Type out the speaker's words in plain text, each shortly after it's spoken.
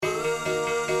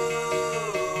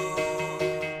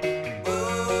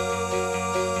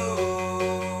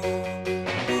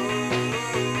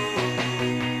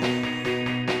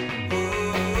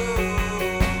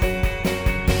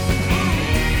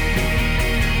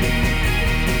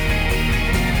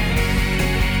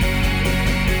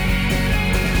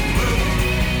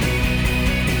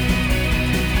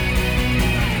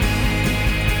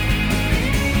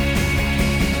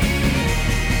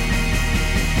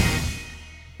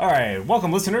All right,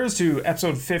 welcome listeners to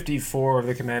episode 54 of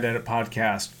the Command Edit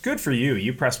podcast. Good for you,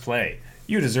 you press play.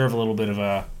 You deserve a little bit of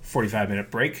a 45-minute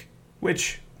break,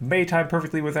 which may time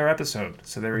perfectly with our episode,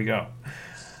 so there we go.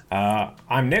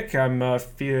 I'm Nick. I'm a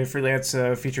freelance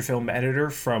feature film editor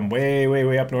from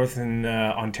way up north in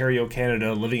Ontario,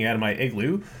 Canada, living out of my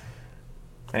igloo.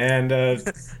 And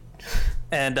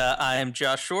And I'm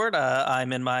Josh Short.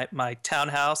 I'm in my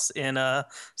townhouse in a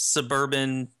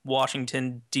suburban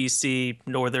Washington, D.C.,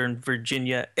 Northern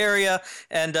Virginia area.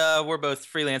 And we're both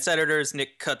freelance editors.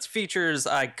 Nick cuts features.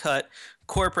 I cut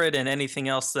corporate and anything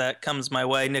else that comes my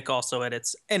way. Nick also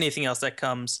edits anything else that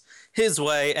comes his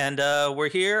way. And we're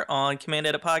here on Command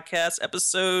Edit Podcast,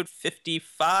 episode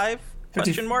 55?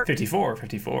 Question mark? 54.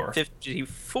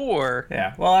 54.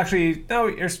 Yeah. Well, actually,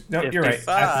 you're right.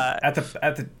 At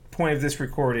the point of this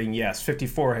recording, yes,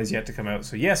 54 has yet to come out.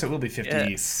 So yes, it will be 55.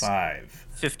 Yes.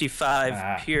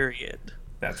 55, period.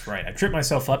 That's right. I tripped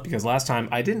myself up because last time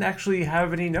I didn't actually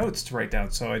have any notes to write down.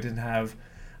 So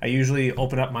I usually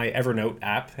open up my Evernote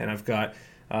app and I've got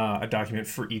a document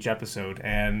for each episode.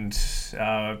 And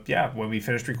when we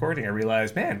finished recording, I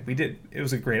realized, man, it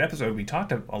was a great episode. We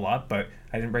talked a lot, but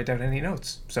I didn't write down any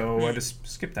notes. So I just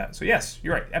skipped that. So yes,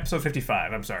 you're right. Episode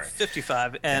 55. I'm sorry.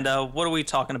 55. And what are we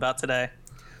talking about today?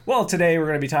 Well, today we're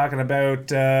going to be talking about,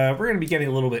 we're going to be getting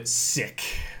a little bit sick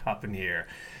up in here.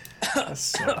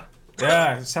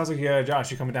 Yeah, it sounds like, Josh,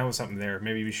 you're coming down with something there.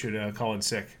 Maybe we should call in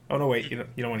sick. Oh, no, wait, you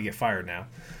don't want to get fired now.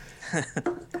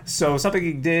 So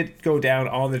something did go down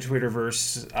on the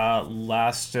Twitterverse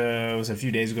was a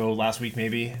few days ago, last week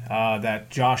maybe, that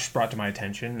Josh brought to my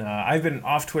attention. I've been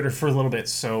off Twitter for a little bit,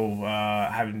 so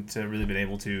haven't really been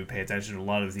able to pay attention to a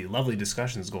lot of the lovely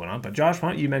discussions going on. But Josh,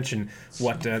 why don't you mention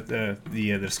what the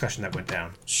discussion that went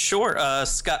down? Sure.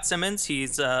 Scott Simmons,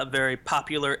 he's a very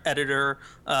popular editor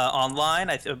online.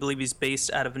 I believe he's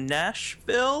based out of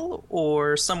Nashville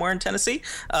or somewhere in Tennessee.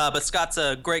 But Scott's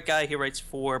a great guy. He writes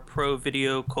for Pro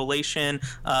Video Collation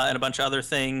and a bunch of other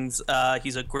things.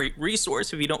 He's a great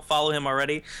resource if you don't follow him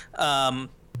already.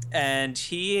 And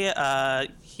he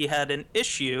had an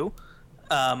issue.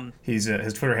 His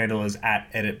Twitter handle is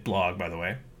 @editblog, by the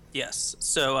way. Yes.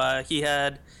 So he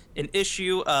had an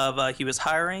issue of he was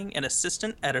hiring an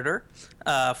assistant editor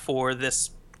for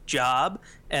this job,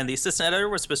 and the assistant editor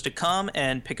was supposed to come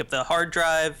and pick up the hard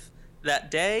drive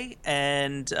that day,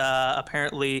 and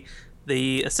apparently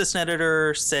the assistant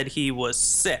editor said he was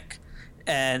sick.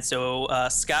 And so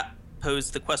Scott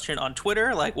posed the question on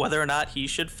Twitter, like whether or not he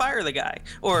should fire the guy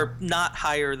or not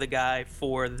hire the guy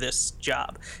for this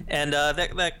job. And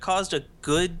that caused a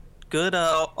good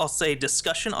I'll say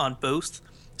discussion on both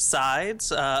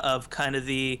sides of kind of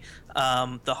the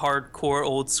hardcore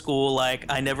old school, like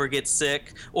I never get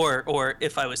sick, or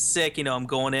if I was sick, I'm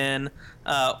going in,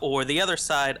 or the other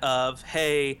side of,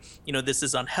 hey, this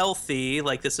is unhealthy,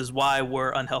 like this is why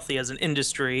we're unhealthy as an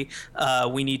industry.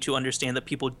 We need to understand that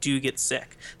people do get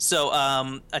sick. So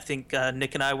I think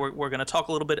Nick and I we're going to talk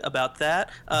a little bit about that.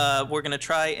 We're going to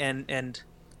try and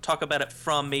talk about it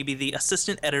from maybe the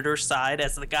assistant editor side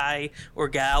as the guy or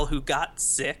gal who got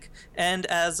sick, and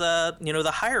as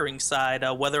the hiring side,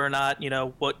 whether or not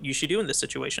what you should do in this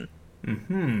situation.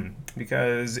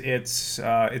 Because it's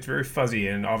very fuzzy,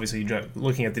 and obviously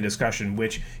looking at the discussion,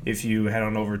 which if you head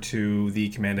on over to the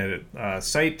Command Edit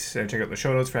site and check out the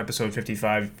show notes for episode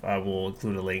 55, we'll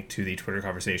include a link to the Twitter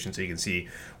conversation so you can see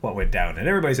what went down. And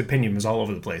everybody's opinion was all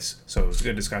over the place, so it was a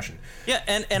good discussion. Yeah,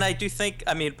 and I do think,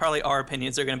 probably our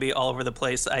opinions are going to be all over the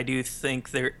place. I do think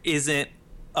there isn't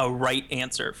a right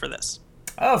answer for this.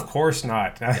 Of course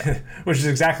not, which is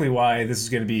exactly why this is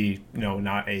going to be,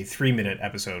 not a 3-minute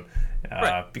episode,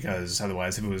 right. Because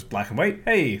otherwise, if it was black and white,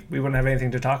 hey, we wouldn't have anything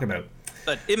to talk about.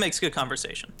 But it makes good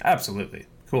conversation. Absolutely.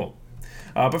 Cool.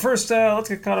 But first, let's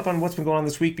get caught up on what's been going on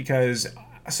this week, because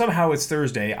somehow it's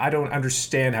Thursday. I don't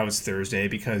understand how it's Thursday,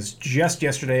 because just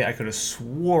yesterday I could have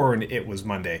sworn it was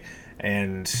Monday,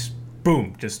 and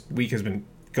boom, just week has been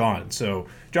gone. So,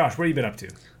 Josh, what have you been up to?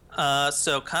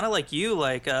 So kind of like you,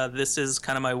 this is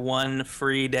kind of my one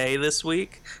free day this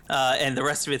week, and the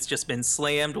rest of it's just been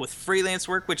slammed with freelance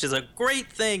work, which is a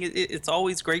great thing. It's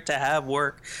always great to have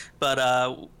work, but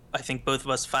I think both of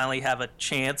us finally have a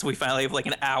chance. We finally have like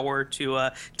an hour to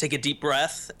take a deep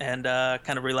breath and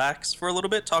kind of relax for a little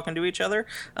bit, talking to each other.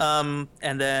 And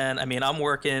then, I'm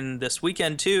working this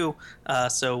weekend too,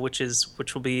 which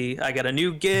will be, I got a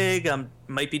new gig.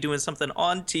 Might be doing something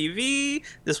on TV.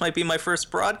 This might be my first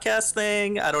broadcast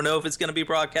thing. I don't know if it's going to be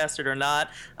broadcasted or not.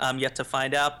 Yet to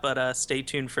find out, but stay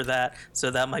tuned for that.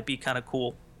 So that might be kind of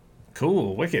cool.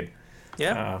 Cool, wicked.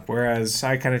 Whereas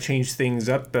I kind of changed things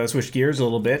up, switched gears a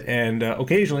little bit, and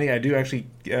occasionally I do actually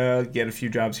get a few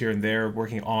jobs here and there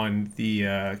working on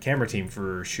the camera team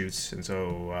for shoots. And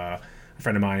so a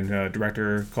friend of mine,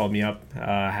 director, called me up,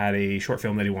 had a short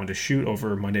film that he wanted to shoot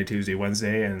over Monday, Tuesday,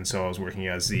 Wednesday, and so I was working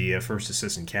as the first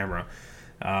assistant camera,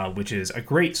 which is a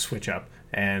great switch up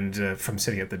and from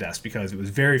sitting at the desk, because it was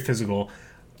very physical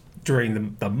during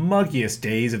the muggiest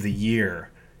days of the year.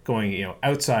 Going,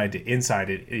 outside to inside,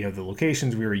 the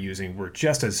locations we were using were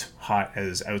just as hot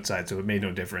as outside, so it made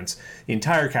no difference. The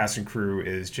entire cast and crew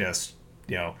is just,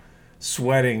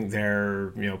 sweating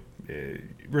their,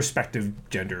 respective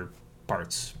gender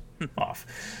parts off.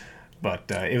 But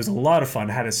it was a lot of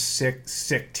fun. I had a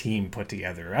sick team put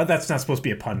together. That's not supposed to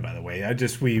be a pun, by the way.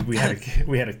 We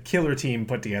had a killer team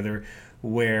put together,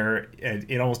 where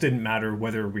it almost didn't matter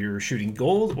whether we were shooting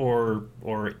gold or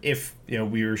if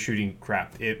we were shooting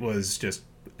crap. It was just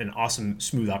an awesome,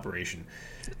 smooth operation.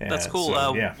 That's cool.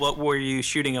 So, yeah. What were you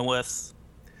shooting it with?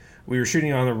 We were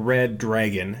shooting on the Red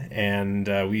Dragon, and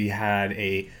we had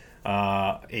a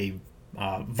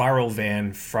viral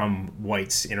van from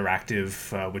White's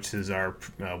Interactive, which is our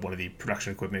one of the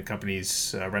production equipment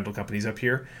companies, rental companies up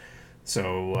here.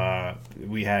 So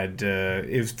we had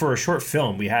it was for a short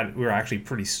film. We were actually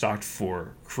pretty stocked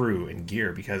for crew and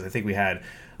gear, because I think we had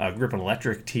a grip and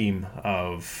electric team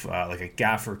of like a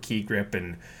gaffer, key grip,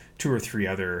 and 2 or 3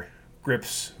 other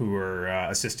grips who were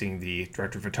assisting the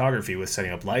director of photography with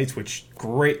setting up lights, which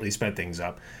greatly sped things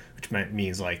up. Which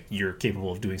means like you're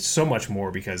capable of doing so much more,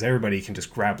 because everybody can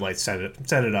just grab lights, set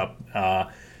it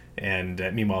up, and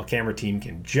meanwhile, camera team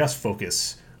can just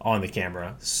focus on the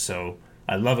camera. So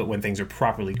I love it when things are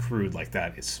properly crewed like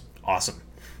that. It's awesome.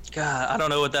 God, I don't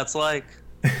know what that's like.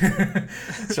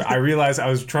 So I realized I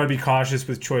was trying to be cautious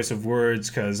with choice of words,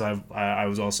 because I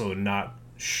was also not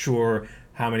sure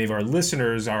how many of our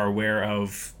listeners are aware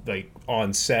of like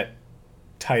on-set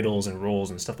titles and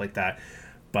roles and stuff like that.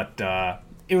 But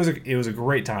it was a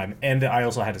great time, and I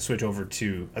also had to switch over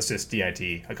to assist DIT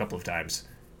a couple of times,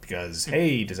 because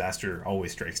hey, disaster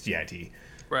always strikes DIT.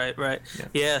 Right.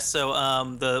 Yeah. So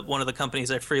one of the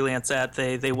companies I freelance at,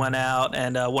 they went out,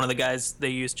 and one of the guys they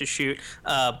used to shoot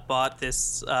bought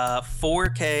this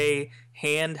 4K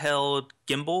handheld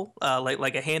gimbal,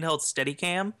 like a handheld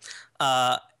Steadicam,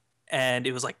 and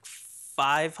it was like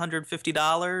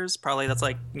 $550. Probably that's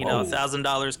like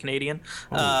 $1,000 Canadian.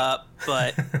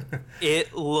 But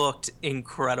it looked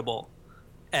incredible,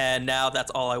 and now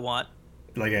that's all I want.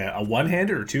 Like a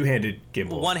one-handed or two-handed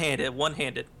gimbal? One-handed.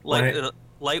 Like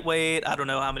lightweight. I don't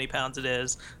know how many pounds it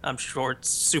is. I'm sure it's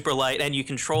super light, and you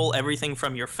control everything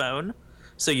from your phone.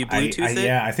 So you Bluetooth it.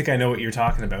 Yeah, I think I know what you're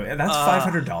talking about. That's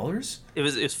 $500. It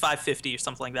was $550 or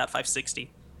something like that. $560.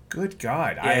 Good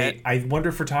God. Yeah. I wonder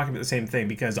if we're talking about the same thing,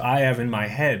 because I have in my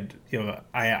head,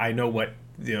 I know what,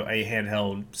 a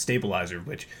handheld stabilizer,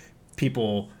 which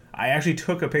I actually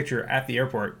took a picture at the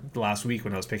airport last week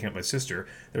when I was picking up my sister.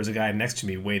 There was a guy next to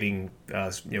me waiting,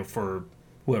 for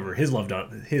whoever, his loved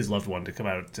one to come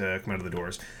out of the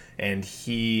doors. And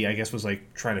he, I guess, was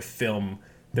like trying to film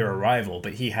their arrival,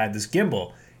 but he had this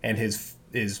gimbal, and his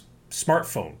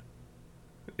smartphone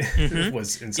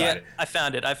was inside it. I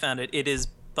found it. It is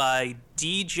by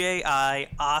DJI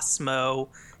Osmo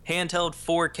handheld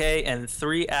 4K and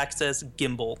 3-axis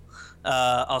gimbal.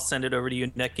 I'll send it over to you,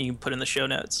 Nick, and you can put in the show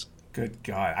notes. Good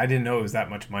God. I didn't know it was that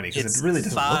much money, because it really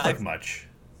doesn't look like much.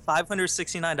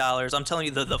 $569. I'm telling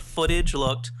you, the footage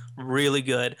looked really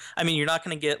good. I mean, you're not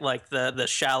going to get like the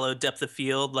shallow depth of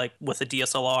field like with a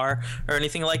DSLR or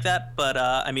anything like that, but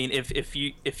I mean, if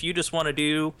you just want to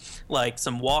do like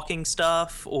some walking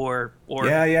stuff or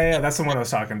yeah, that's the one I was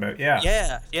talking about.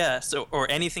 Yeah. So, or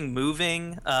anything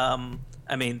moving,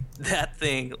 I mean, that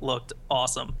thing looked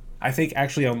awesome. I think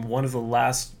actually on one of the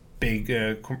last big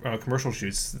commercial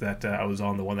shoots that I was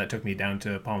on, the one that took me down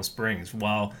to Palm Springs,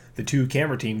 while the 2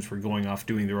 camera teams were going off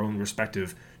doing their own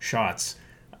respective shots,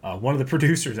 one of the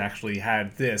producers actually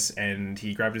had this, and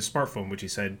he grabbed his smartphone, which he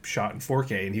said shot in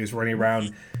 4K, and he was running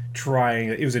around trying.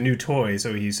 It was a new toy,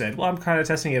 so he said, well, I'm kind of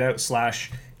testing it out /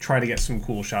 trying to get some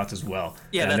cool shots as well.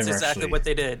 Yeah, that's exactly what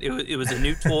they did. It was a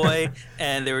new toy,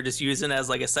 and they were just using it as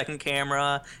like a second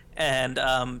camera, and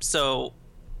so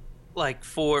like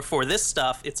for this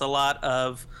stuff, it's a lot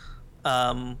of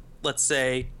let's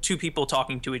say 2 people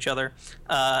talking to each other,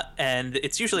 and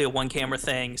it's usually a 1 camera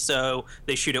thing. So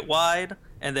they shoot it wide,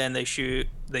 and then they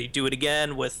do it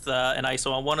again with an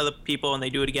ISO on one of the people, and they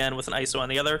do it again with an ISO on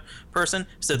the other person.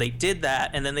 So they did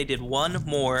that, and then they did one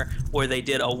more where they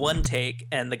did a 1 take,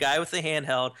 and the guy with the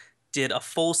handheld did a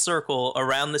full circle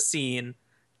around the scene,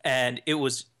 and it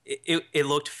was it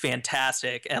looked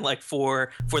fantastic, and like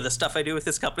for the stuff I do with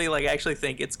this company, like I actually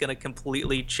think it's going to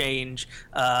completely change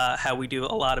how we do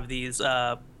a lot of these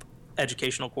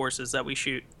educational courses that we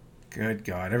shoot. Good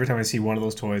God. Every time I see one of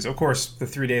those toys, of course, the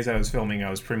 3 days I was filming, I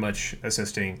was pretty much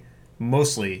assisting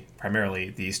primarily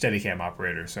the Steadicam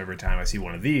operator. So every time I see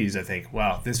one of these, I think,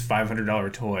 wow, this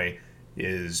 $500 toy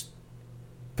is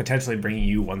potentially bringing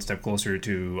you one step closer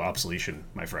to obsolescence,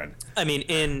 my friend. I mean,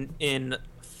 in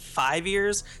 5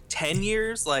 years, 10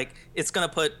 years, like it's going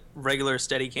to put regular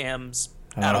Steadicams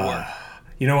out of work.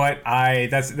 You know what?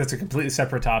 That's a completely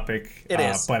separate topic. It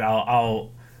is. But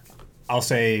I'll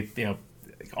say,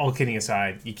 all kidding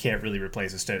aside, you can't really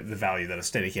replace the value that a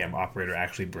Steadicam operator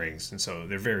actually brings, and so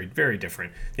they're very, very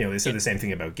different. They said the same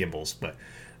thing about gimbals, but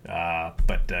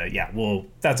yeah, well,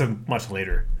 that's a much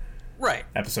later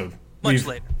episode. Much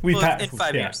later. In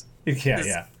 5 years.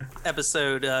 Yeah.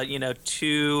 Episode,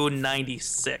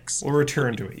 296. We'll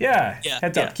return to it. Yeah.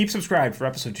 Heads up. Yeah. Keep subscribed for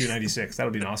episode 296.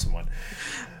 That'll be an awesome one.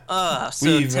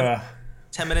 So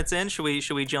 10 minutes in, should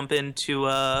we jump into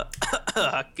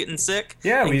getting sick?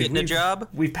 Yeah, getting a job.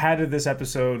 We've padded this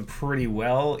episode pretty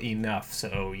well enough,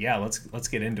 so yeah, let's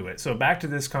get into it. So back to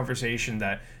this conversation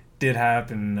that did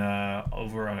happen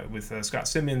over with Scott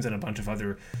Simmons and a bunch of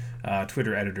other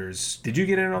Twitter editors. Did you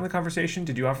get in on the conversation?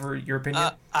 Did you offer your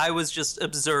opinion? I was just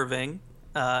observing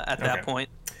at that point.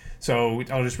 So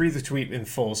I'll just read the tweet in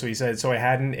full. So he said, so I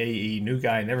had an AE, new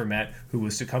guy I never met, who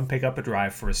was to come pick up a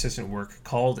drive for assistant work,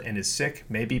 called and is sick,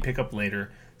 maybe pick up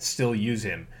later, still use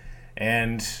him.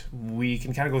 And we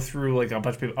can kind of go through, like, a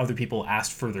bunch of other people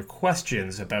asked further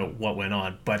questions about what went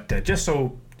on. But just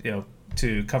so,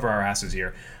 to cover our asses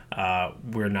here,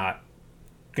 we're not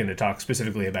going to talk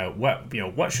specifically about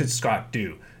what should Scott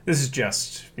do. This is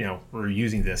just, we're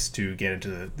using this to get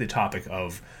into the topic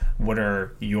of what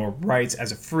are your rights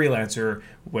as a freelancer,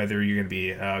 whether you're going to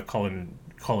be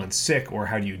calling sick, or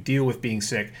how do you deal with being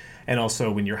sick, and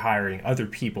also when you're hiring other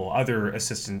people, other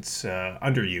assistants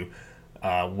under you,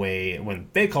 when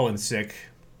they call in sick,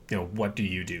 what do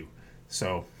you do?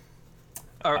 So,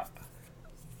 all right,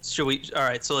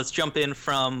 so let's jump in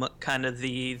from kind of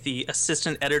the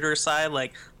assistant editor side.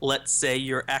 Like, let's say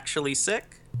you're actually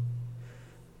sick.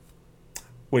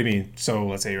 What do you mean? So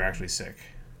let's say you're actually sick.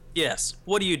 Yes.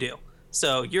 What do you do?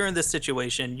 So you're in this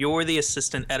situation. You're the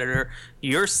assistant editor.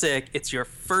 You're sick. It's your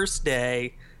first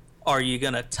day. Are you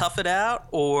gonna tough it out,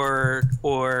 or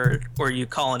are you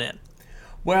calling in?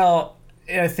 Well,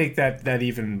 I think that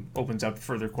even opens up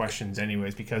further questions,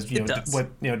 anyways, because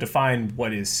define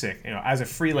what is sick. As a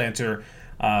freelancer,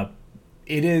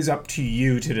 it is up to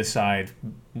you to decide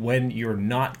when you're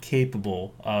not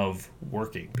capable of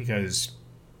working, because,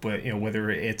 whether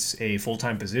it's a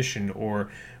full-time position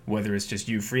or whether it's just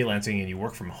you freelancing and you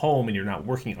work from home and you're not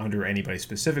working under anybody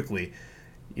specifically,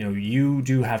 you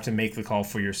do have to make the call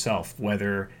for yourself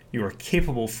whether you are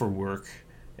capable for work,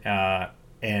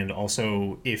 and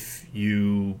also if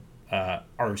you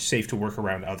are safe to work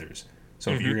around others.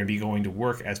 So if you're going to be going to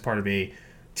work as part of a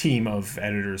team of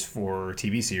editors for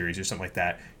TV series or something like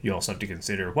that, you also have to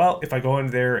consider, well, if I go in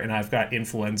there and I've got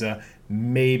influenza,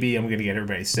 maybe I'm going to get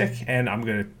everybody sick, and I'm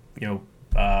going to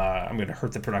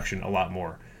hurt the production a lot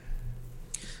more.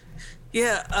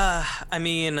 Yeah, I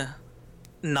mean,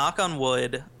 knock on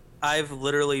wood, I've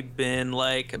literally been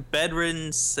like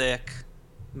bedridden sick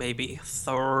maybe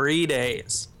 3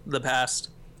 days the past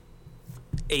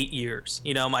 8 years,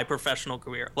 my professional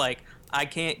career. Like, I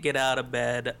can't get out of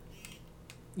bed,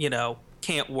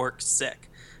 can't work sick.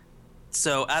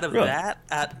 So out of that,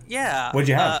 What'd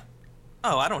you have?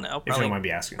 I don't know. If you don't mind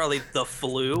me asking. Probably the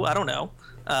flu. I don't know.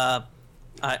 I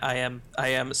am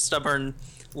a stubborn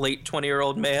late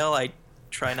 20-year-old male. I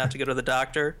try not to go to the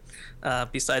doctor,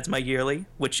 besides my yearly,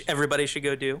 which everybody should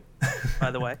go do,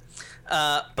 by the way.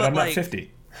 But I'm not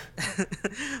 50.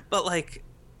 But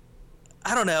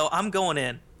I don't know. I'm going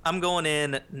in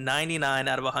 99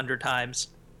 out of 100 times.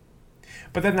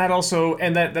 But then that also,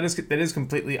 and that is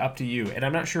completely up to you. And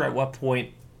I'm not sure at what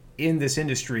point in this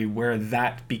industry where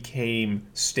that became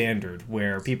standard,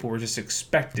 where people were just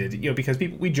expected, because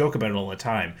we joke about it all the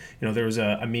time. There was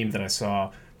a meme that I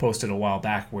saw posted a while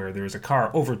back where there was a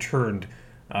car overturned,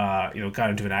 got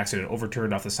into an accident,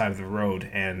 overturned off the side of the road,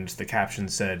 and the caption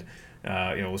said,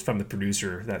 it was from the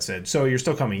producer that said, "So you're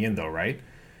still coming in though, right?"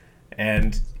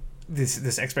 And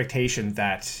this expectation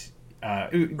that,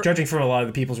 judging from a lot of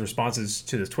the people's responses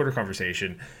to this Twitter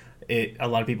conversation, a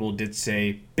lot of people did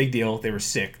say, big deal, they were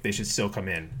sick, they should still come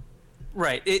in.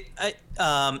 Right.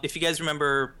 If you guys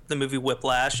remember the movie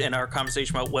Whiplash and our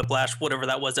conversation about Whiplash, whatever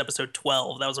that was, episode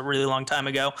 12, that was a really long time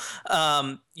ago.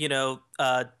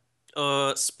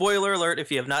 Spoiler alert,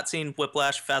 if you have not seen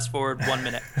Whiplash, fast forward 1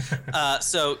 minute.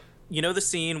 So you know the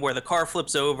scene where the car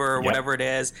flips over or Yep. whatever it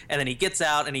is, and then he gets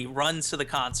out and he runs to the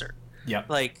concert. Yep.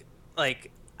 Like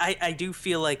I do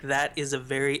feel like that is a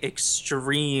very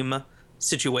extreme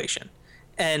situation,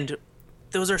 and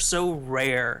those are so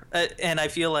rare. And I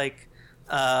feel like,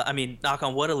 I mean, knock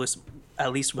on wood,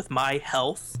 at least with my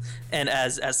health, and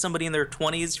as somebody in their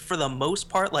 20s, for the most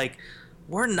part, like,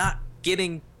 we're not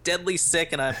getting deadly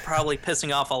sick, and I'm probably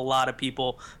pissing off a lot of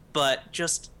people. But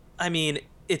just, I mean,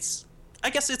 I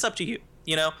guess it's up to you.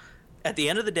 You know, at the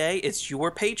end of the day, it's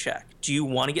your paycheck. Do you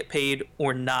want to get paid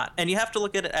or not? And you have to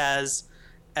look at it as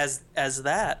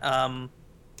that.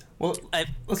 Well,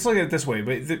 let's look at it this way.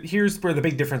 But here's where the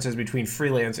big difference is between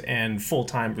freelance and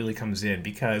full-time really comes in.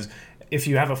 Because if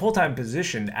you have a full-time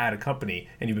position at a company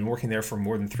and you've been working there for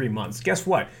more than 3 months, guess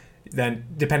what? Then,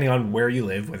 depending on where you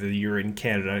live, whether you're in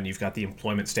Canada and you've got the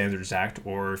Employment Standards Act,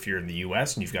 or if you're in the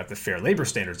US and you've got the Fair Labor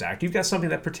Standards Act, you've got something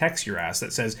that protects your ass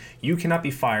that says you cannot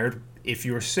be fired if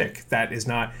you're sick. That is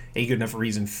not a good enough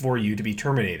reason for you to be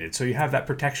terminated. So you have that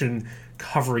protection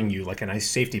covering you like a nice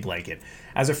safety blanket.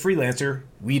 As a freelancer,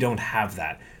 we don't have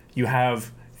that. You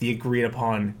have the agreed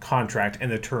upon contract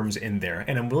and the terms in there.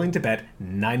 And I'm willing to bet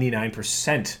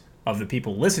 99% of the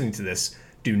people listening to this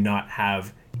do not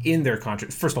have in their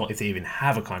contract, first of all, if they even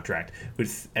have a contract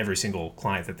with every single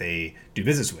client that they do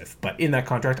business with. But in that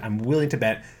contract, I'm willing to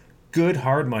bet good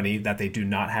hard money that they do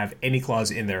not have any clause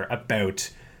in there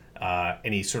about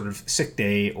any sort of sick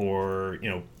day, or,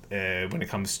 when it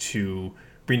comes to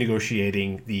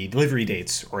renegotiating the delivery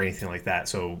dates or anything like that.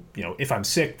 So, if I'm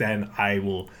sick, then I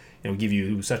will, give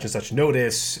you such and such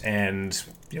notice, and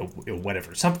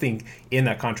whatever, something in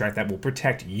that contract that will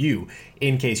protect you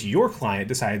in case your client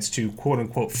decides to quote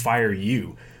unquote fire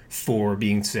you for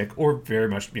being sick or very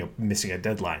much missing a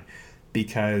deadline.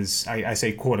 Because I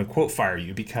say quote unquote fire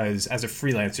you because as a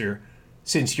freelancer,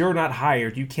 since you're not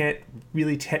hired, you can't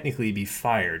really technically be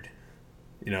fired.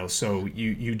 So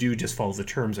you do just follow the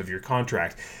terms of your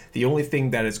contract. The only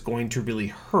thing that is going to really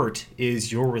hurt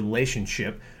is your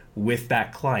relationship with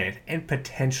that client and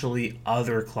potentially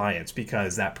other clients,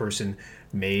 because that person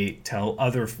may tell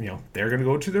other, they're going to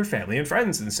go to their family and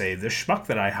friends and say, this schmuck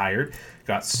that I hired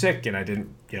got sick and I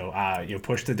didn't,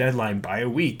 push the deadline by a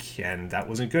week, and that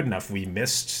wasn't good enough. We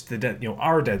missed the,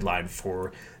 our deadline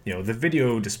for, the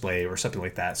video display or something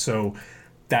like that. So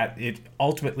that it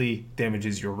ultimately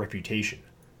damages your reputation.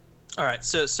 All right,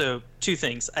 so two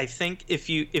things. I think if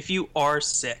you are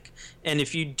sick and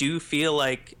if you do feel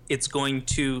like it's going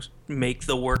to make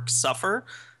the work suffer,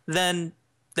 then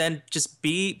just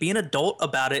be an adult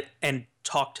about it and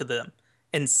talk to them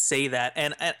and say that.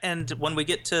 And when we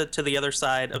get to the other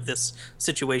side of this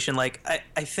situation, like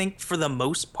I think for the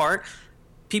most part,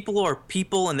 people are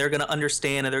people and they're going to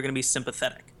understand and they're going to be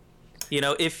sympathetic.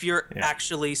 If you're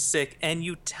actually sick and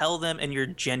you tell them and you're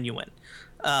genuine.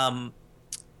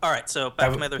 All right, so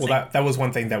back to my other thing. That was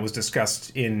one thing that was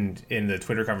discussed in the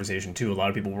Twitter conversation too. A lot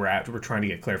of people were trying to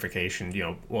get clarification.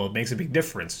 It makes a big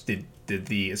difference. Did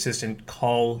the assistant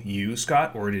call you,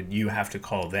 Scott, or did you have to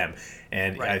call them?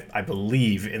 And right. I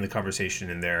believe in the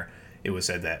conversation in there, it was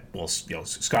said that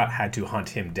Scott had to hunt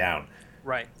him down.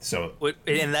 Right. So,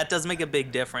 and that does make a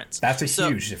big difference. That's a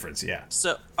huge difference, yeah.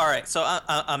 So, all right. So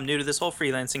I'm new to this whole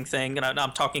freelancing thing, and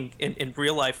I'm talking in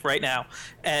real life right now.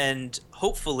 And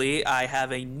hopefully, I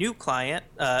have a new client,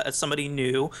 somebody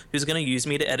new who's going to use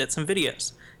me to edit some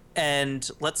videos. And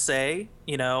let's say,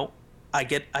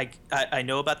 I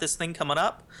know about this thing coming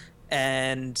up,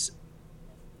 and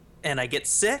I get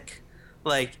sick.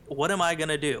 Like, what am I going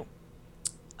to do?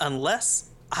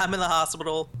 Unless I'm in the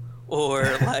hospital, or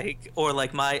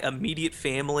like my immediate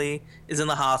family is in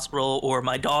the hospital, or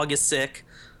my dog is sick,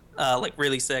 like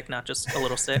really sick, not just a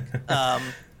little sick.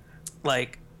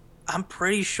 Like, I'm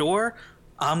pretty sure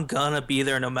I'm gonna be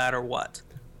there no matter what.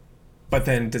 But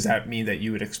then does that mean that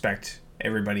you would expect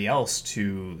everybody else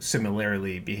to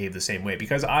similarly behave the same way?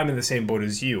 Because I'm in the same boat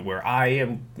as you, where I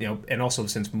am, and also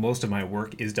since most of my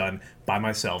work is done by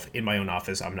myself in my own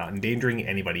office, I'm not endangering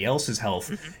anybody else's health.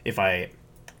 Mm-hmm. If I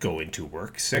go into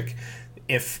work sick,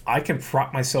 if I can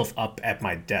prop myself up at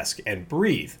my desk and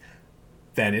breathe,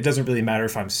 then it doesn't really matter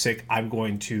if I'm sick. I'm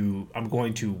going to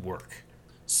work.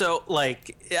 So,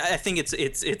 like, I think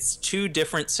it's two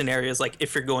different scenarios. Like,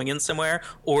 if you're going in somewhere,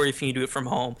 or if you can do it from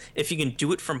home. If you can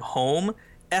do it from home,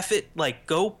 F it, like,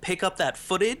 go pick up that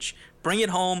footage, bring it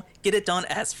home, get it done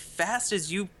as fast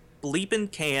as you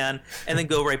bleeping can, and then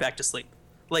go right back to sleep.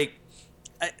 Like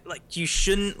you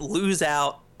shouldn't lose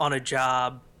out on a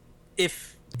job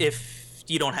if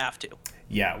you don't have to.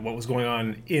 Yeah, what was going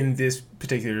on in this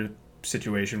particular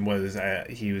situation was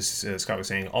Scott was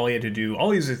saying all he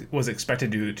was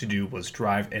expected to do was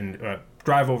drive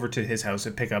over to his house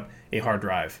and pick up a hard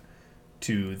drive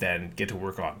to then get to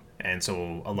work on. And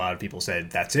so a lot of people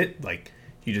said that's it. Like,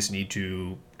 you just need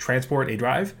to transport a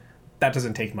drive. That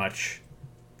doesn't take much.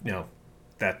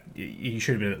 That you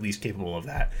should have been at least capable of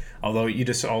that. Although you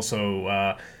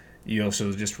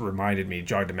also just reminded me,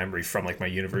 jogged a memory from like my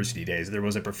university days. There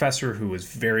was a professor who was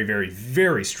very, very,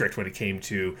 very strict when it came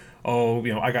to,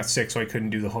 I got sick so I couldn't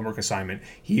do the homework assignment.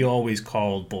 He always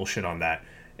called bullshit on that.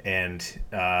 And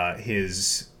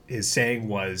his saying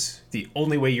was, the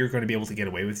only way you're going to be able to get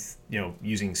away with,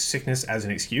 using sickness as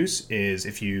an excuse is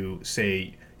if you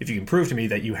can prove to me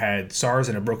that you had SARS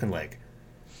and a broken leg.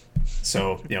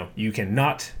 So, you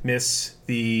cannot miss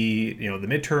the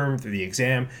midterm, the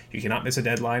exam. You cannot miss a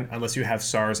deadline unless you have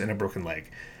SARS and a broken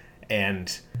leg.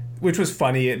 And which was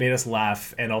funny. It made us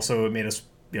laugh, and also it made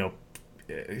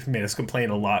us complain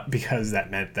a lot, because that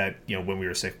meant that, when we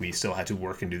were sick, we still had to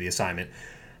work and do the assignment.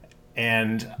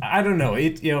 And I don't know,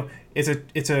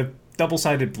 it's a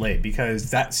double-sided blade, because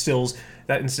that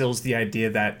instills the idea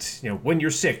that, when you're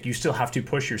sick, you still have to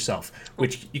push yourself,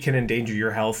 which you can endanger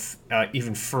your health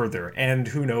even further. And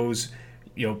who knows,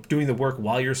 doing the work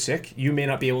while you're sick, you may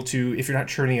not be able to, if you're not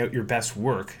churning out your best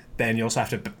work, then you also have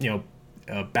to,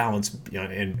 balance,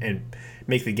 and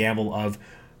make the gamble of,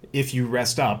 if you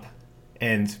rest up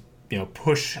and,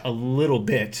 push a little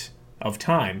bit of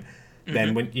time,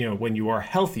 then when you are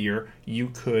healthier, you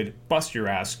could bust your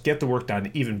ass, get the work done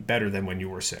even better than when you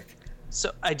were sick.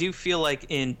 So I do feel like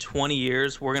in 20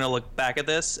 years, we're going to look back at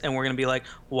this and we're going to be like,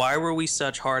 why were we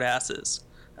such hard asses?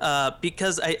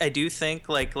 Because I do think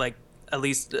at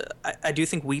least I do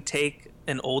think we take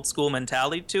an old school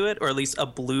mentality to it, or at least a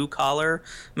blue collar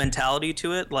mentality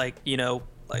to it. Like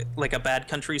a Bad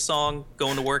Country song,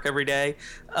 going to work every day.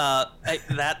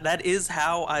 That is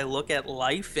how I look at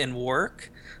life and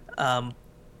work.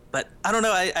 But I don't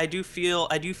know. I do feel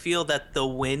that the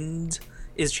wind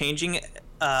is changing.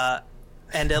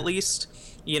 And at least,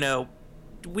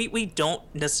 we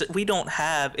don't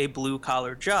have a blue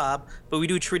collar job, but we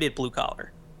do treat it blue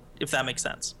collar, if that makes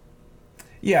sense.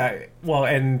 Yeah, well,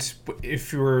 and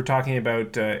if you were talking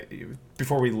about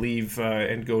before we leave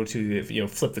and go to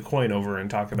flip the coin over and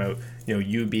talk about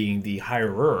you being the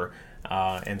hirer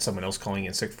and someone else calling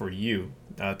in sick for you,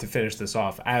 to finish this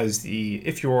off,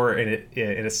 if you're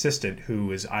an assistant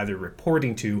who is either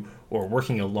reporting to or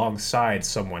working alongside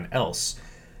someone else,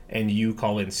 and you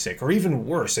call in sick, or even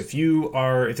worse, if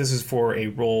this is for a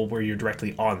role where you're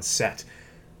directly on set,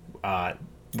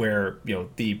 where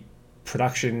the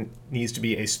production needs to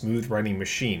be a smooth running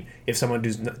machine. If someone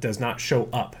does not show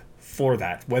up for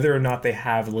that, whether or not they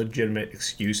have a legitimate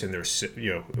excuse and they're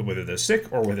whether they're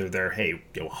sick or whether they're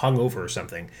hungover or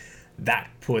something, that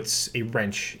puts a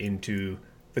wrench into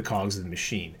the cogs of the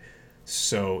machine.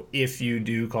 So if you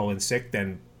do call in sick,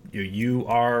 then you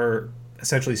are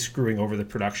essentially screwing over the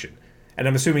production. And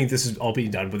I'm assuming this is all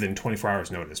being done within 24 hours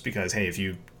notice, because if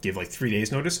you give 3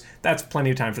 days notice, that's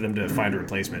plenty of time for them to find a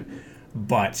replacement.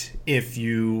 But if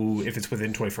it's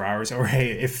within 24 hours, or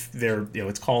if they're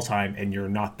it's call time and you're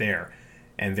not there,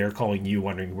 and they're calling you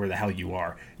wondering where the hell you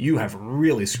are, you have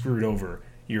really screwed over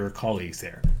your colleagues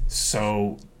there.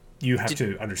 So you have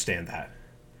to understand that.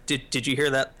 Did you hear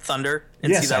that thunder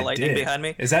and see that lightning behind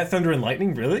me? Is that thunder and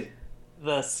lightning, really?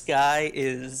 The sky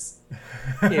is...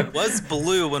 It was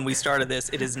blue when we started this.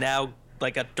 It is now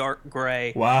like a dark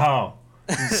gray. Wow.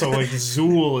 So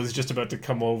Zool is just about to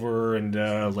come over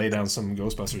and lay down some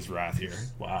Ghostbusters wrath here.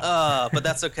 Wow. But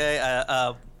that's okay.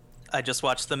 I just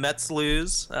watched the Mets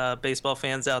lose. Baseball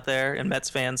fans out there, and Mets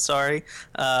fans, sorry.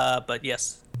 But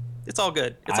yes, it's all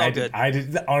good. It's all good. I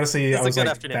did honestly. I was like,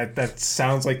 afternoon. That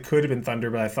sounds like could have been thunder,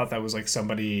 but I thought that was like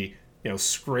somebody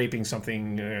scraping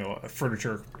something,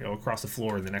 furniture, across the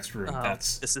floor in the next room.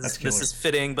 This is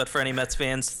fitting, but for any Mets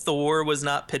fans, Thor was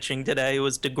not pitching today. It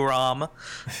was DeGrom,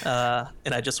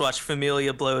 and I just watched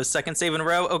Familia blow his second save in a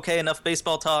row. Okay, enough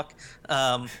baseball talk.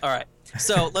 All right,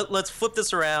 so let's flip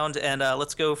this around and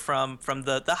let's go from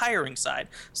the hiring side.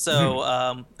 So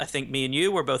I think me and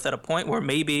you were both at a point where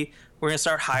maybe we're gonna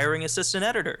start hiring assistant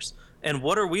editors. And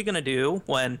what are we going to do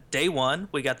when day one,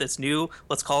 we got this new,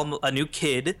 let's call him a new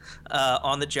kid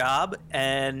on the job,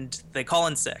 and they call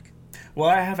in sick? Well,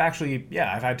 I have actually,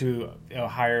 I've had to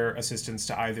hire assistants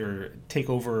to either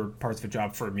take over parts of a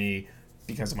job for me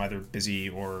because I'm either busy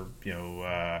or,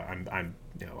 I'm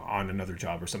on another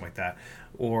job or something like that,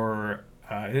 or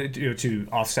to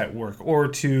offset work or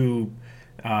to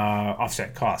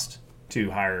offset cost. to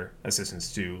hire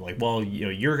assistants to, like, well,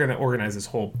 you're going to organize this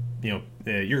whole, you're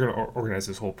going to organize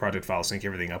this whole project file, sync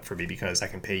everything up for me because I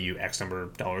can pay you X number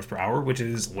of dollars per hour, which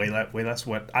is way less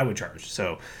what I would charge.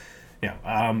 So,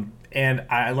 and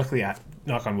I luckily,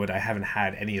 knock on wood, I haven't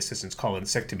had any assistants call in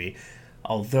sick to me.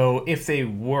 Although if they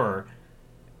were,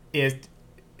 it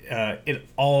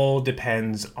all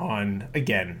depends on,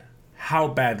 again, how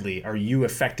badly are you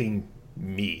affecting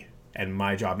me and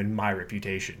my job and my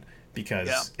reputation.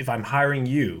 Because if I'm hiring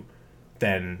you,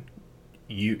 then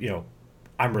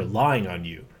I'm relying on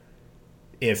you.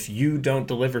 If you don't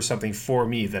deliver something for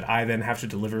me that I then have to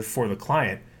deliver for the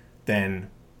client, then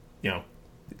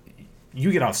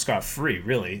you get off scot-free,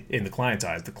 really, in the client's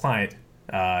eyes. The client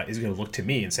is going to look to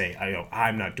me and say,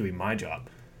 I'm not doing my job.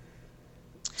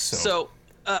 So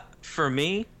for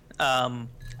me,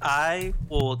 I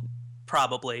will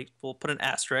probably, we'll put an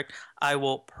asterisk, I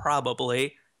will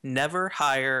probably never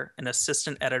hire an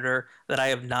assistant editor that I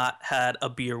have not had a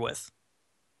beer with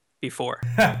before.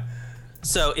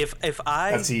 So if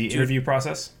I... That's the interview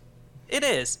process? It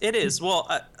is. Well,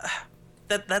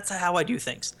 that's how I do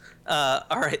things.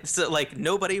 All right, so like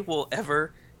nobody will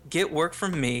ever get work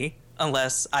from me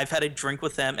unless I've had a drink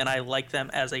with them and I like them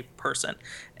as a person.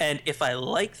 And if I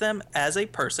like them as a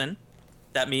person,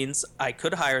 that means I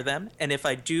could hire them. And if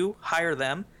I do hire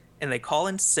them and they call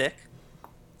in sick,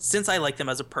 since I like them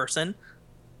as a person,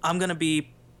 I'm going to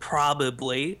be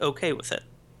probably okay with it.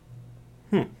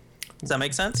 Does that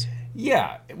make sense?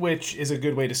 Yeah, which is a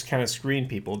good way to kind of screen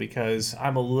people, because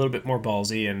I'm a little bit more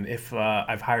ballsy, and if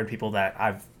I've hired people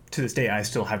that to this day, I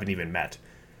still haven't even met.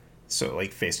 So,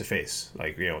 like, face-to-face,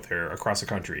 like, they're across the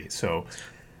country. So,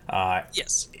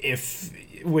 yes.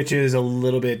 Which is a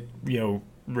little bit,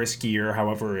 riskier.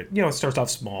 However, it starts off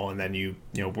small, and then you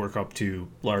work up to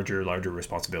larger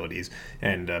responsibilities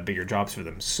and bigger jobs for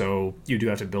them. So you do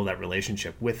have to build that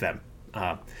relationship with them.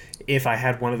 If I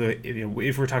had one of the,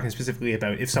 if we're talking specifically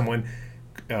about if someone,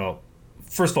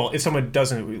 first of all, if someone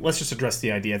doesn't, let's just address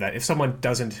the idea that if someone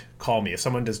doesn't call me, if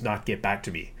someone does not get back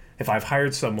to me, if I've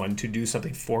hired someone to do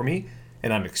something for me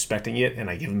and I'm expecting it and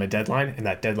I give them a deadline and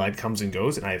that deadline comes and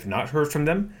goes and I have not heard from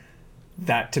them,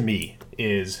 that to me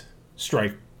is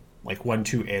strike like 1,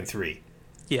 2, and 3.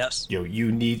 Yes.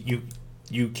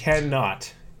 You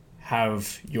cannot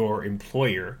have your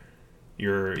employer,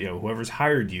 your whoever's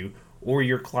hired you, or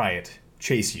your client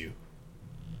chase you.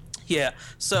 Yeah.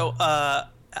 So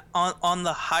on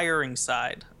the hiring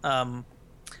side, I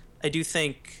do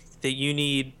think that you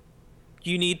need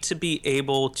to be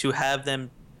able to have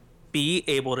them be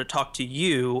able to talk to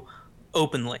you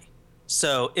openly.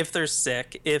 So if they're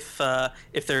sick, if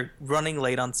they're running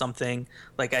late on something,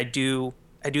 like I do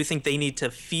think they need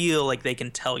to feel like they can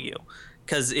tell you,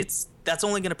 because that's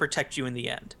only going to protect you in the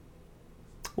end.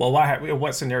 Well,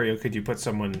 what scenario could you put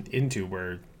someone into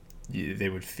where they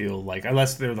would feel like,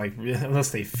 unless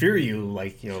they fear you,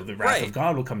 like the wrath of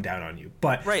God will come down on you.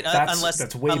 But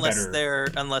that's way better.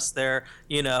 Unless they're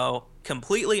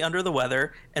completely under the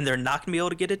weather and they're not gonna be able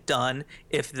to get it done.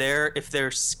 If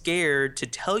they're scared to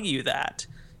tell you that,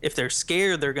 if they're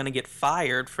scared they're gonna get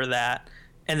fired for that,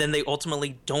 and then they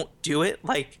ultimately don't do it,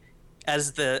 like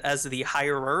as the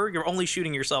hirer, you're only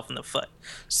shooting yourself in the foot.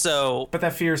 So, but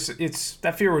that fear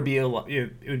would be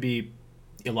it would be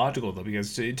illogical though,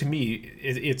 because to me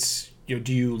it's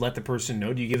do you let the person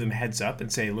know? Do you give them a heads up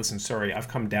and say, listen, sorry, I've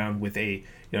come down with a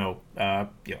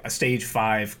a stage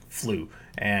 5 flu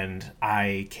and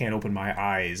I can't open my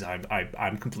eyes.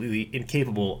 I'm completely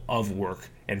incapable of work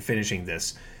and finishing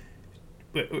this.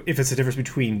 If it's the difference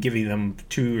between giving them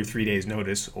 2 or 3 days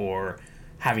notice or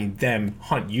having them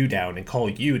hunt you down and call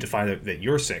you to find out that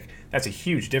you're sick, that's a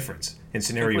huge difference. In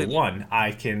scenario completely. 1,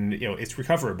 I can, it's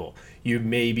recoverable. You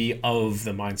may be of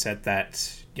the mindset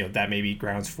that, that may be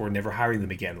grounds for never hiring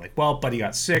them again. Like, well, buddy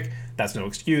got sick. That's no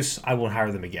excuse. I won't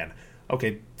hire them again.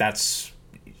 Okay, that's,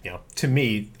 to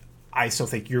me, I still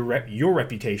think your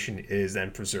reputation is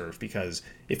then preserved, because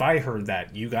if I heard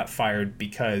that you got fired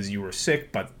because you were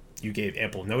sick, but you gave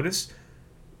ample notice,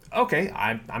 okay,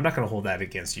 I'm not going to hold that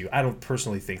against you. I don't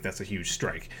personally think that's a huge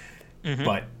strike. Mm-hmm.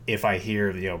 But if I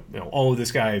hear,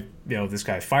 this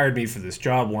guy fired me for this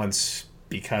job once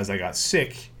because I got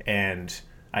sick and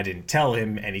I didn't tell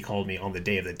him and he called me on the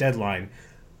day of the deadline,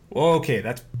 well, okay,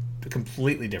 that's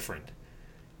completely different.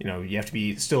 You have to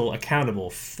be still accountable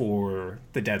for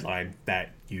the deadline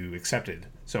that you accepted.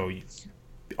 So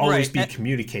always be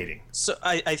communicating. So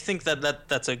I think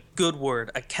that's a good word,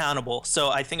 accountable.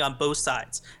 So I think on both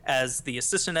sides, as the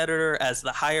assistant editor, as the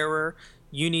hirer,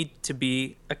 you need to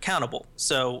be accountable.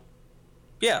 So,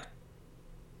 yeah.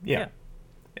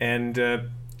 And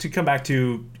to come back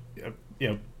to,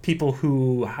 people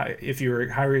who, if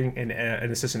you're hiring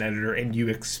an assistant editor and you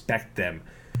expect them,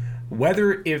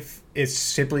 whether if it's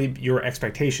simply your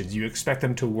expectations, you expect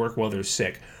them to work while they're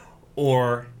sick,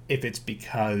 or if it's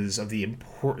because of the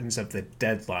importance of the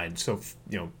deadline. So,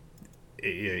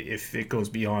 if it goes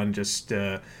beyond just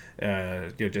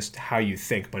just how you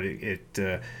think, but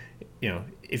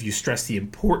if you stress the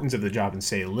importance of the job and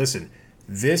say, listen,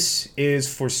 this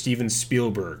is for Steven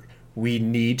Spielberg. We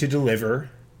need to deliver.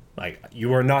 Like,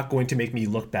 you are not going to make me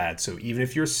look bad. So even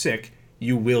if you're sick,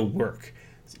 you will work.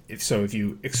 If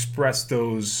you express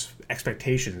those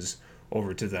expectations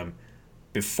over to them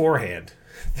beforehand,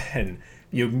 then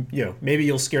maybe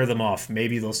you'll scare them off.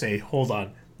 Maybe they'll say, hold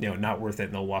on, not worth it,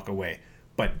 and they'll walk away.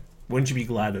 But wouldn't you be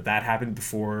glad that happened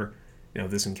before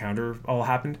this encounter all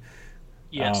happened?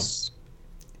 Yes.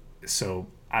 So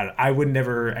I would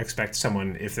never expect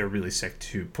someone, if they're really sick,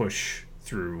 to push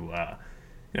through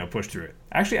it.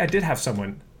 Actually, I did have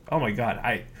someone. Oh my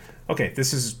God!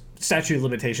 This is statute of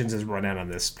limitations has run out on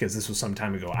this because this was some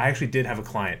time ago. I actually did have a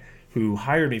client who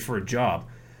hired me for a job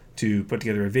to put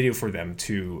together a video for them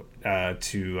to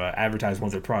advertise one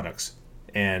of their products,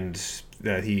 and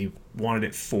that he wanted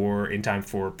it in time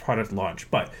for product launch,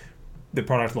 but the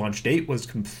product launch date was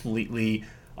completely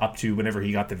up to whenever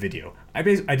he got the video. I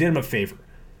did him a favor.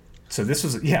 So this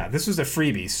was a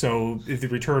freebie. So the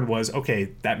return was,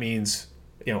 okay, that means,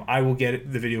 I will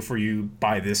get the video for you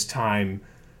by this time,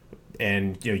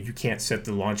 and you can't set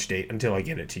the launch date until I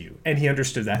get it to you. And he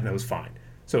understood that, and that was fine.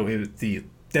 So the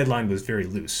deadline was very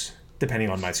loose, depending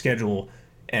on my schedule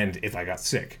and if I got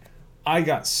sick. I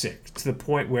got sick to the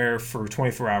point where for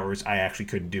 24 hours I actually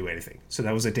couldn't do anything. So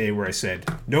that was a day where I said,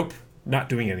 nope, not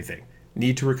doing anything.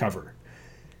 Need to recover.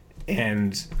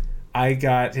 And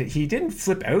he didn't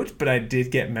flip out, but I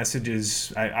did get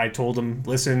messages. I told him,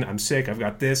 listen, I'm sick, I've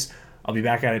got this, I'll be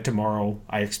back at it tomorrow,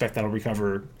 I expect that'll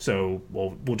recover, so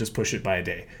we'll just push it by a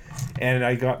day. And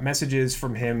I got messages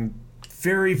from him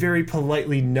very, very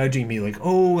politely nudging me, like,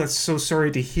 oh, that's so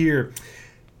sorry to hear.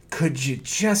 Could you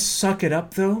just suck it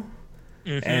up, though?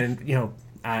 Mm-hmm. And,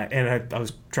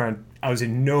 I was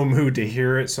in no mood to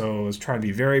hear it, so I was trying to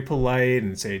be very polite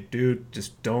and say, dude,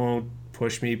 just don't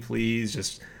push me,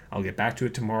 please, I'll get back to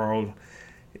it tomorrow.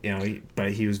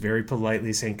 But he was very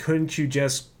politely saying, couldn't you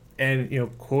just, and,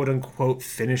 quote unquote,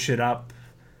 finish it up?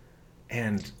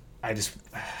 And I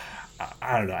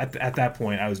don't know. At that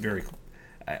point, I was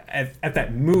at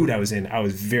that mood I was in, I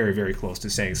was very, very close to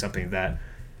saying something that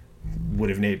would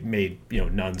have made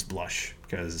nuns blush,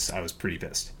 because I was pretty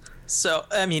pissed. So,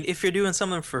 I mean, if you're doing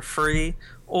something for free,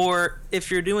 or if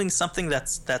you're doing something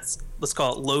that's let's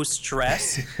call it low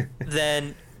stress,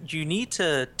 then you need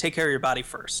to take care of your body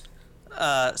first.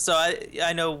 So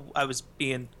I know I was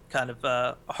being kind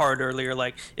of hard earlier,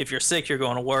 like, if you're sick, you're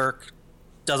going to work,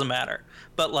 doesn't matter.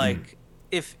 But like,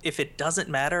 if it doesn't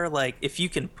matter, like, if you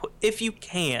can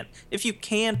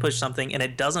push something and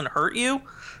it doesn't hurt you,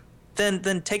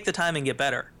 then take the time and get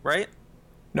better, right?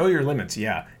 Know your limits,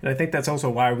 yeah. And I think that's also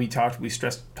why we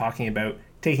stressed talking about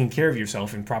taking care of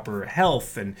yourself and proper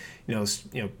health and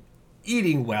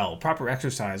eating well, proper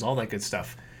exercise, all that good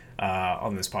stuff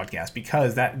on this podcast,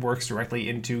 because that works directly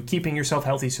into keeping yourself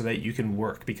healthy so that you can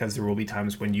work, because there will be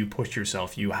times when you push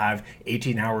yourself, you have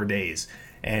 18-hour days,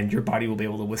 and your body will be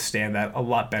able to withstand that a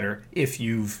lot better if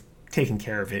you've taken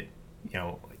care of it,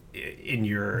 in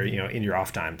your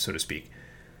off time, so to speak.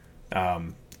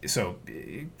 So,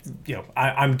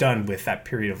 I'm done with that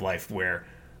period of life where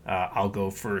I'll go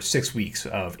for 6 weeks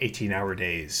of 18-hour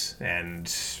days and,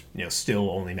 still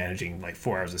only managing like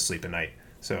 4 hours of sleep a night.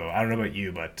 So I don't know about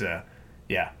you, but I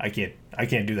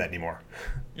can't do that anymore.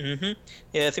 Mm-hmm.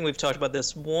 Yeah, I think we've talked about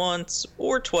this once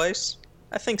or twice.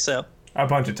 I think so. A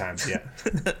bunch of times, yeah.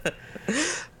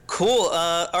 Cool.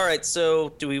 All right,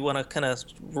 so do we want to kind of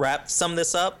sum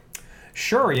this up?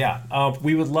 Sure, yeah.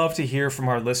 We would love to hear from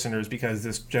our listeners, because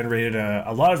this generated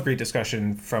a lot of great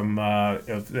discussion from,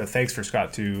 thanks for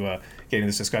Scott to getting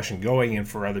this discussion going, and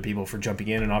for other people for jumping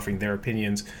in and offering their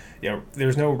opinions.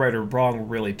 There's no right or wrong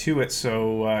really to it,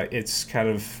 so it's kind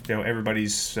of,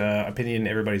 everybody's opinion,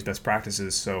 everybody's best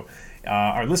practices. So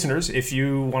our listeners, if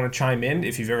you want to chime in,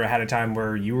 if you've ever had a time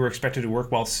where you were expected to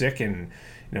work while sick and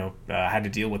had to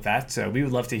deal with that, we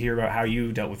would love to hear about how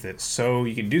you dealt with it. So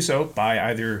you can do so by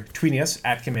either tweeting us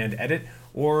at CommandEdit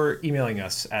or emailing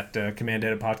us at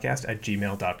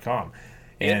commandeditpodcast@gmail.com.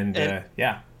 And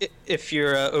yeah. If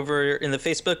you're over in the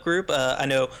Facebook group, I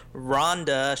know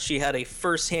Rhonda, she had a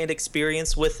first-hand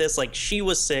experience with this. Like, she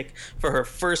was sick for her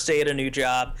first day at a new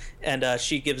job, and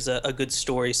she gives a good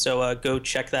story. So go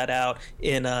check that out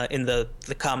in the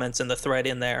comments and the thread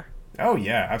in there. Oh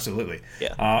yeah, absolutely.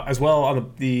 Yeah. As well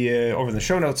on the over the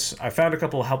show notes, I found a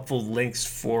couple of helpful links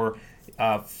for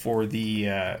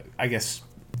the I guess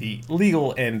the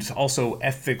legal and also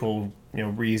ethical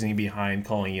reasoning behind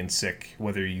calling in sick,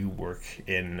 whether you work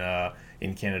in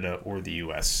Canada or the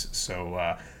U.S.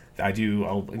 So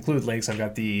I'll include links. I've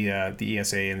got the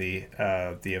ESA and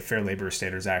the Fair Labor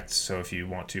Standards Act. So if you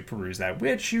want to peruse that,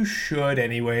 which you should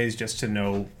anyways, just to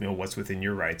know what's within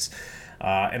your rights,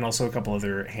 and also a couple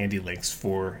other handy links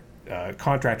for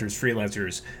contractors,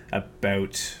 freelancers,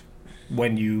 about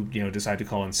when you decide to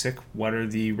call in sick, what are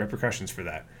the repercussions for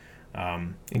that,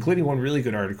 including one really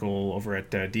good article over at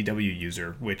DW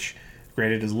User, which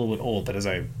granted is a little bit old, but as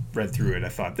I read through it, I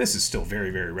thought this is still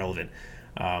very, very relevant.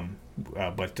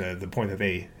 But the point that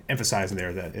they emphasize in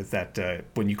there is that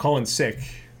when you call in sick,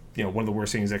 one of the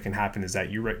worst things that can happen is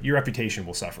that your reputation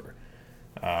will suffer.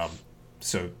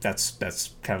 So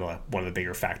that's kind of one of the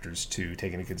bigger factors to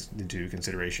take into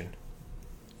consideration.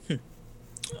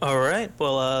 All right.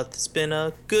 Well, it's been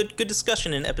a good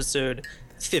discussion in episode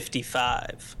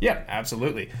 55. Yeah,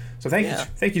 absolutely. So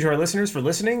thank you to our listeners for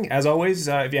listening. As always,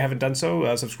 if you haven't done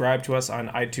so, subscribe to us on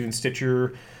iTunes,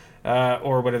 Stitcher,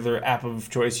 or whatever app of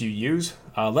choice you use.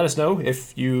 Let us know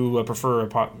if you prefer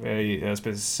a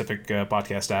specific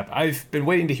podcast app. I've been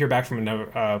waiting to hear back from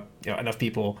enough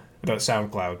people about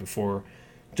SoundCloud before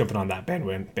jumping on that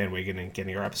bandwagon and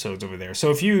getting our episodes over there. So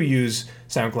if you use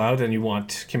SoundCloud and you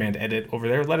want Command Edit over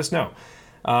there, let us know.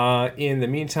 In the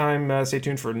meantime, stay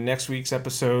tuned for next week's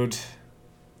episode.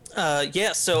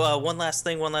 So one last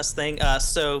thing.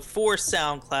 So for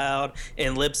SoundCloud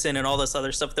and Libsyn and all this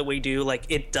other stuff that we do,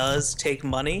 it does take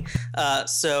money.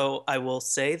 So I will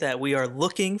say that we are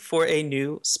looking for a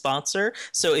new sponsor.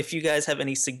 So if you guys have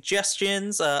any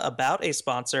suggestions about a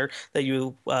sponsor that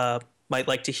you might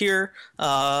like to hear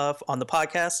on the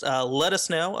podcast, let us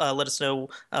know. Let us know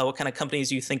what kind of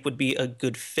companies you think would be a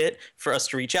good fit for us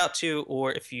to reach out to,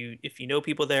 or if you know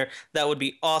people there, that would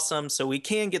be awesome. So we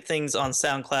can get things on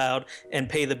SoundCloud and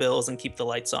pay the bills and keep the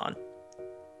lights on.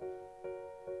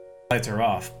 Lights are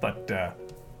off, but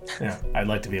I'd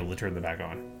like to be able to turn them back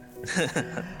on.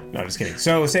 No, just kidding.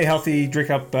 So stay healthy, drink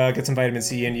up, get some vitamin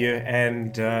C in you,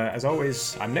 and as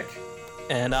always, I'm Nick.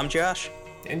 And I'm Josh.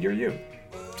 And you're you.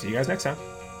 See you guys next time.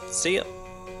 See ya.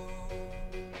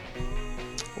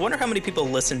 I wonder how many people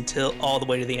listen till all the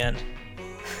way to the end.